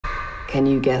Can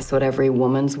you guess what every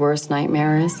woman's worst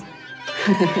nightmare is?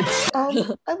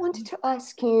 I wanted to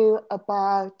ask you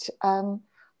about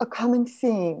a common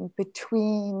theme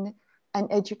between an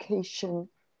education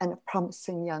and a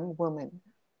promising young woman.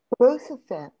 Both of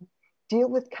them deal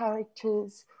with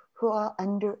characters who are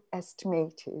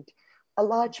underestimated, a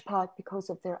large part because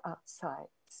of their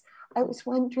outsides. I was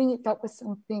wondering if that was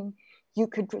something you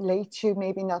could relate to,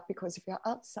 maybe not because of your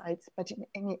outsides, but in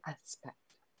any aspect.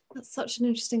 That's such an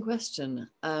interesting question.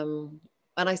 And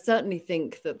I certainly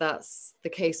think that that's the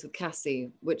case with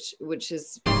Cassie, which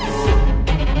is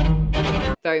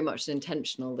very much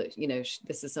intentional, that, you know,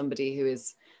 this is somebody who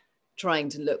is trying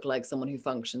to look like someone who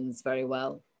functions very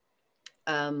well.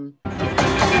 I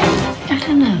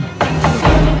don't know.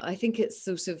 I think it's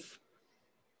sort of,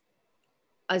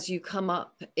 as you come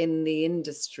up in the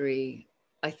industry,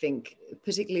 I think,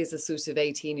 particularly as a sort of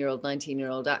 18-year-old,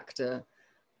 19-year-old actor,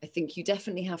 I think you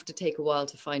definitely have to take a while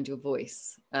to find your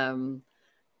voice. And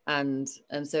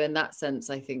so in that sense,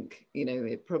 I think, you know,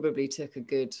 it probably took a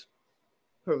good,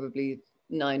 probably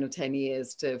 9 or 10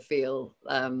 years to feel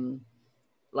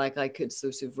like I could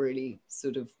sort of really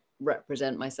sort of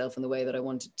represent myself in the way that I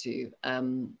wanted to.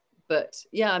 But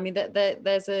yeah, I mean,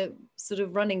 there's a sort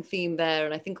of running theme there.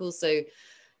 And I think also,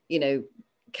 you know,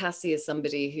 Cassie is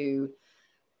somebody who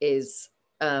is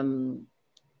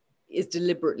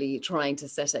deliberately trying to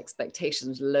set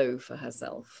expectations low for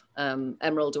herself.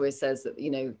 Emerald always says that, you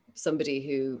know, somebody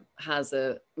who has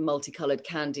a multicolored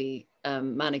candy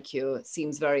manicure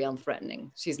seems very unthreatening.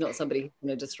 She's not somebody who's going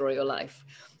to destroy your life.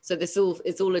 So it's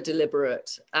all a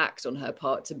deliberate act on her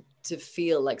part to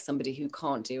feel like somebody who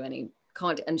can't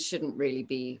and shouldn't really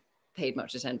be paid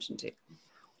much attention to.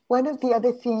 One of the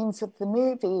other themes of the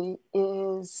movie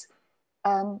is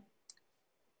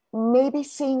maybe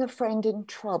seeing a friend in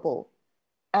trouble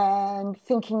and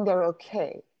thinking they're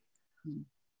okay.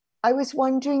 I was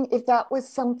wondering if that was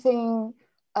something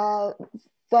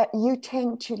that you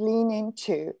tend to lean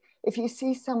into. If you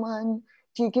see someone,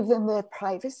 do you give them their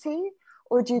privacy,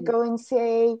 or do you go and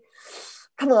say,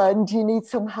 come on, do you need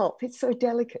some help? It's so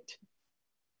delicate.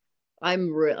 I'm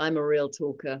a real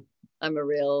talker. I'm a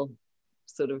real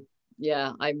sort of,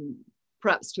 yeah, I'm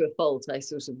perhaps to a fault. I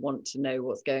sort of want to know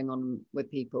what's going on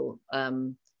with people,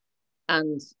 and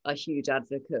a huge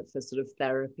advocate for sort of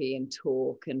therapy and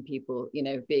talk and people, you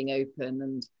know, being open.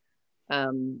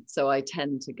 And so I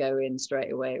tend to go in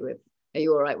straight away with, are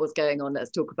you all right? What's going on?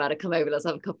 Let's talk about it. Come over, let's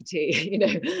have a cup of tea, you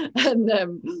know,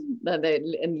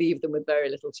 and leave them with very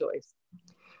little choice.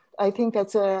 I think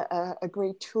that's a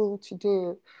great tool to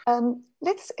do.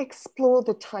 Let's explore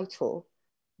the title,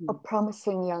 A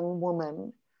Promising Young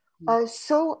Woman.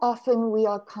 So often we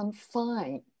are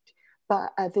confined by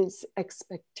others'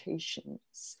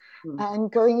 expectations.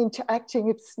 And going into acting,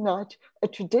 it's not a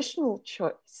traditional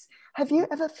choice. Have you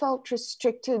ever felt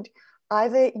restricted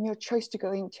either in your choice to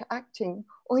go into acting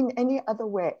or in any other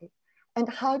way? And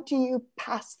how do you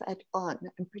pass that on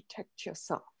and protect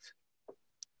yourself?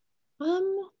 I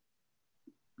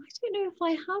don't know if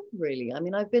I have really. I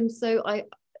mean, I've been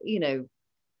you know,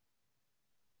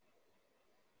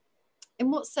 in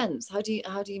what sense? How do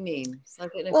you mean? So I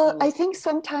don't know. Well, I think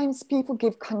sometimes people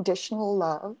give conditional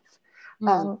love.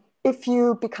 If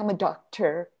you become a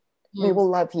doctor, we will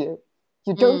love you.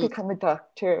 You don't become a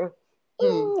doctor,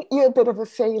 you're a bit of a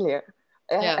failure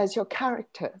as your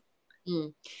character.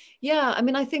 Yeah, I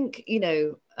mean, I think, you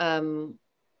know,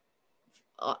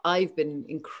 I've been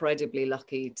incredibly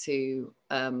lucky to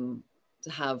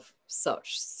have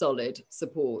such solid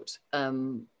support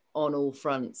on all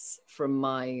fronts from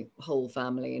my whole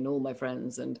family and all my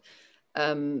friends. And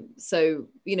so,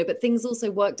 you know, but things also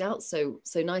worked out so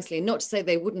nicely. And not to say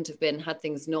they wouldn't have been had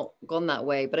things not gone that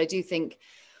way, but I do think,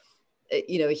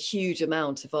 you know, a huge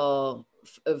amount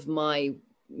of my,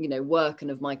 you know, work and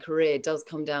of my career does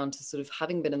come down to sort of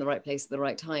having been in the right place at the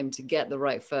right time to get the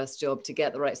right first job, to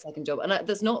get the right second job. And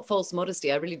there's not false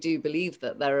modesty. I really do believe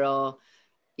that there are,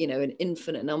 you know, an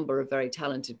infinite number of very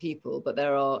talented people, but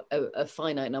there are a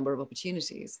finite number of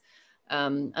opportunities.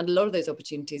 And a lot of those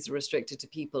opportunities are restricted to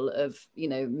people of, you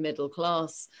know, middle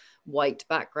class, white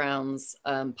backgrounds,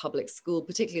 public school,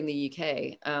 particularly in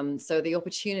the UK. So the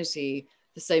opportunity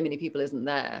for so many people isn't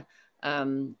there.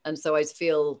 And so I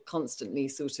feel constantly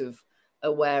sort of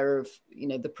aware of, you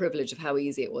know, the privilege of how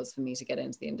easy it was for me to get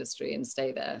into the industry and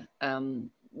stay there.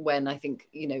 When I think,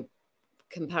 you know,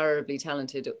 comparably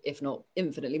talented, if not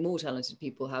infinitely more talented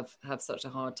people have such a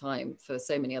hard time for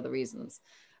so many other reasons.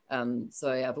 So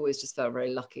I've always just felt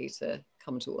very lucky to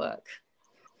come to work.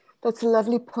 That's a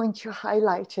lovely point you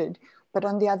highlighted. But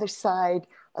on the other side,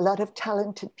 a lot of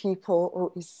talented people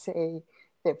always say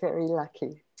they're very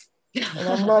lucky. And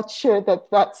I'm not sure that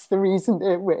that's the reason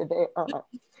they're where they are.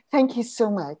 Thank you so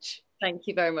much. Thank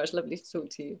you very much. Lovely to talk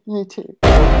to you. You too.